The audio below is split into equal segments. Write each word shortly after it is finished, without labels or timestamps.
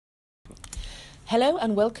Hello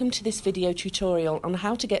and welcome to this video tutorial on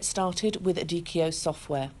how to get started with Edikio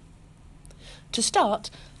software. To start,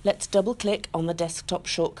 let's double-click on the desktop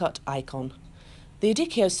shortcut icon. The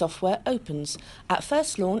Edikio software opens. At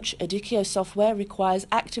first launch, Edikio software requires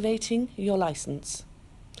activating your license.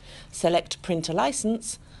 Select Printer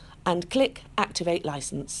License and click Activate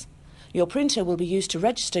License. Your printer will be used to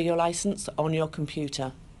register your license on your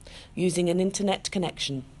computer using an internet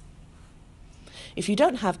connection. If you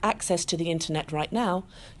don't have access to the internet right now,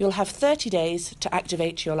 you'll have 30 days to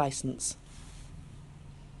activate your license.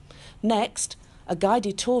 Next, a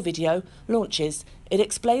guided tour video launches. It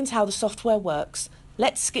explains how the software works.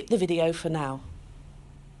 Let's skip the video for now.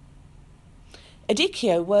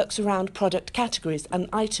 Edikio works around product categories and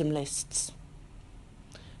item lists.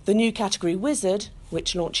 The new category wizard,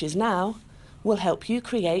 which launches now, will help you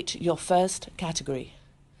create your first category.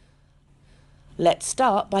 Let's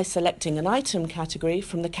start by selecting an item category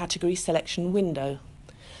from the category selection window.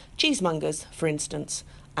 Cheesemongers, for instance,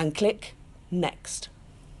 and click Next.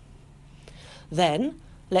 Then,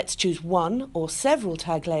 let's choose one or several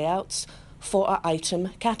tag layouts for our item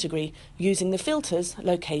category using the filters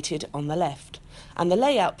located on the left and the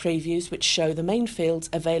layout previews which show the main fields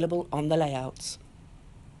available on the layouts.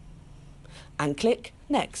 And click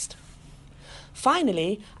Next.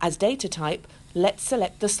 Finally, as data type, let's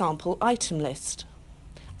select the sample item list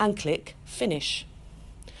and click Finish.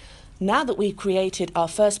 Now that we've created our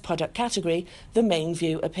first product category, the main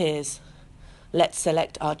view appears. Let's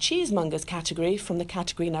select our Cheesemongers category from the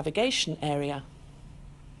category navigation area.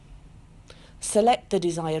 Select the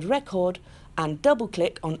desired record and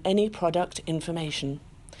double-click on any product information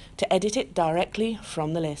to edit it directly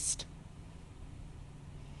from the list.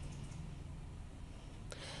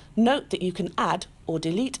 Note that you can add or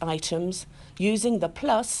delete items using the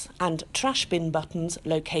plus and trash bin buttons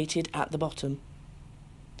located at the bottom.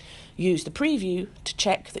 Use the preview to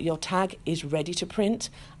check that your tag is ready to print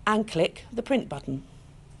and click the print button.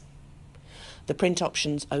 The print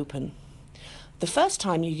options open. The first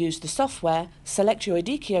time you use the software, select your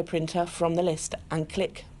Edikio printer from the list and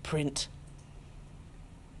click Print.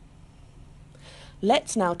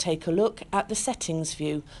 Let's now take a look at the settings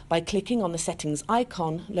view by clicking on the settings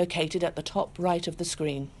icon located at the top right of the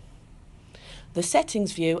screen. The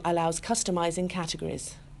settings view allows customizing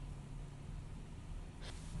categories.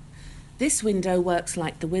 This window works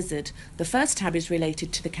like the wizard. The first tab is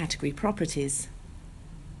related to the category properties.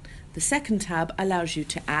 The second tab allows you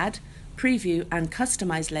to add, preview and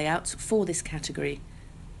customize layouts for this category.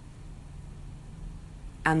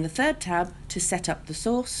 And the third tab to set up the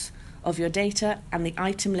source of your data and the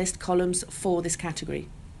item list columns for this category.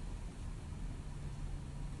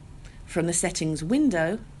 From the settings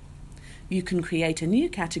window, you can create a new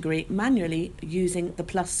category manually using the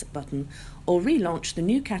plus button or relaunch the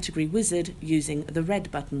new category wizard using the red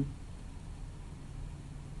button.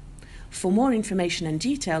 For more information and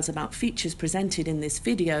details about features presented in this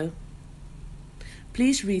video,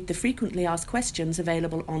 please read the frequently asked questions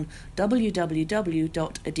available on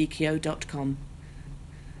www.edikio.com.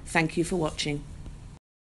 Thank you for watching.